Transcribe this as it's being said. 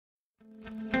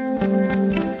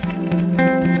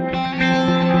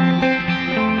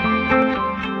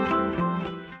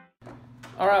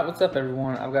what's up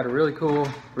everyone? I've got a really cool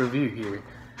review here.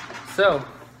 So,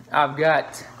 I've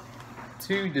got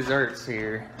two desserts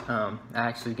here. I'm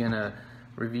actually gonna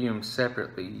review them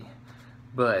separately,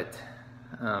 but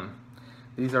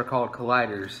these are called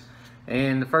colliders.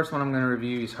 And the first one I'm gonna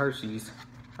review is Hershey's.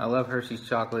 I love Hershey's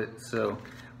chocolate, so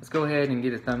let's go ahead and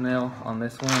get a thumbnail on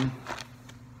this one.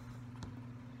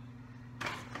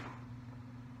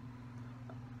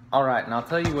 Alright, and I'll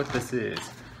tell you what this is.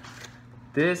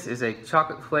 This is a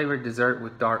chocolate flavored dessert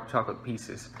with dark chocolate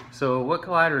pieces. So what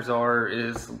colliders are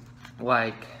is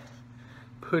like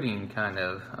pudding kind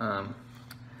of.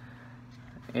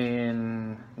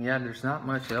 And yeah, there's not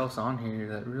much else on here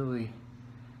that really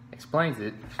explains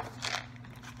it.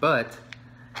 But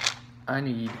I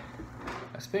need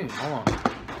a spoon. Hold on.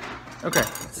 Okay,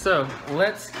 so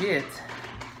let's get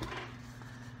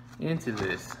into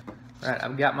this. Alright,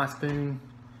 I've got my spoon.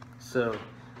 So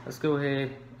let's go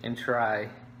ahead and try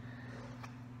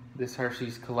this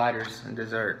Hershey's Colliders and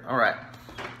dessert. Alright,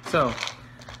 so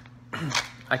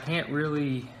I can't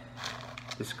really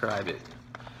describe it.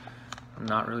 I'm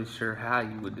not really sure how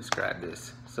you would describe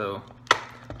this. So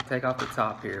take off the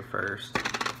top here first.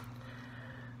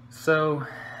 So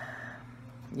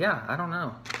yeah, I don't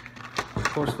know. Of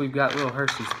course we've got little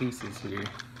Hershey's pieces here.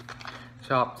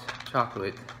 Chopped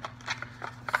chocolate.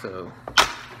 So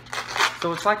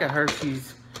it's like a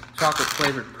Hershey's chocolate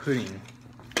flavored pudding,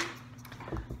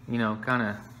 you know, kind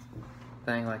of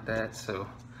thing like that. So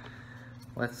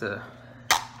let's open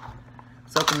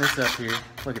this up here.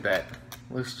 Look at that,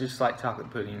 looks just like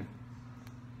chocolate pudding.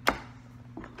 You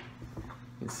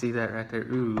can see that right there.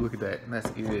 Ooh, look at that, that's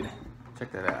good.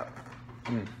 Check that out.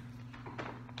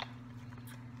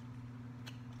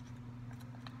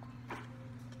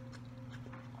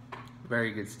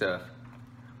 Very good stuff.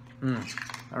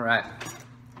 All right,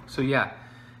 so yeah,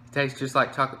 it tastes just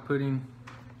like chocolate pudding.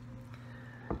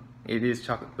 It is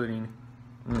chocolate pudding.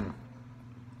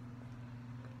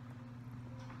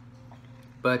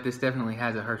 But this definitely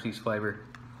has a Hershey's flavor.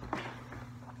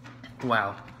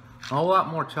 Wow, a whole lot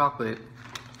more chocolate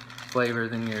flavor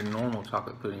than your normal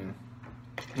chocolate pudding.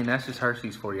 And that's just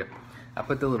Hershey's for you. I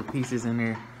put the little pieces in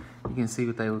there. You can see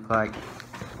what they look like.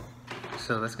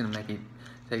 So that's gonna make it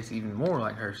taste even more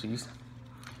like Hershey's.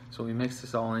 So we mix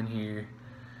this all in here.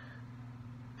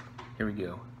 Here we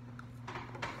go.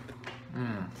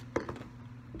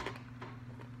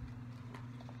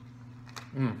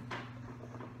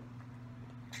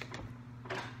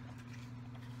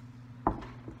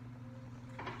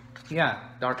 Yeah,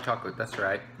 dark chocolate, that's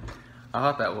right. I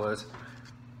thought that was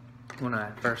when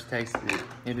I first tasted it.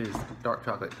 It is dark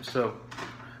chocolate. So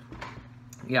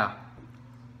yeah,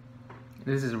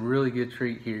 this is a really good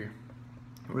treat here.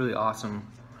 Really awesome.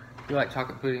 If you like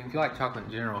chocolate pudding, if you like chocolate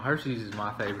in general, Hershey's is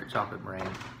my favorite chocolate brand.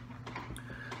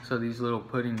 So these little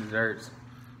pudding desserts,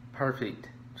 perfect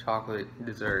chocolate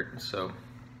dessert. So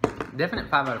definite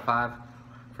 5 out of 5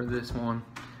 for this one.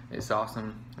 It's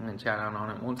awesome. I'm gonna chat out on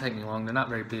it. Won't take me long. They're not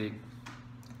very big,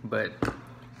 but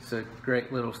it's a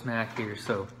great little snack here.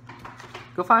 So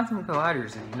go find some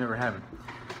colliders if you've never had them.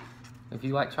 If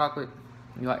you like chocolate,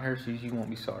 you like Hershey's, you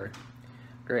won't be sorry.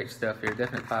 Great stuff here.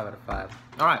 Definite 5 out of 5.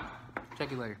 All right,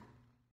 check you later.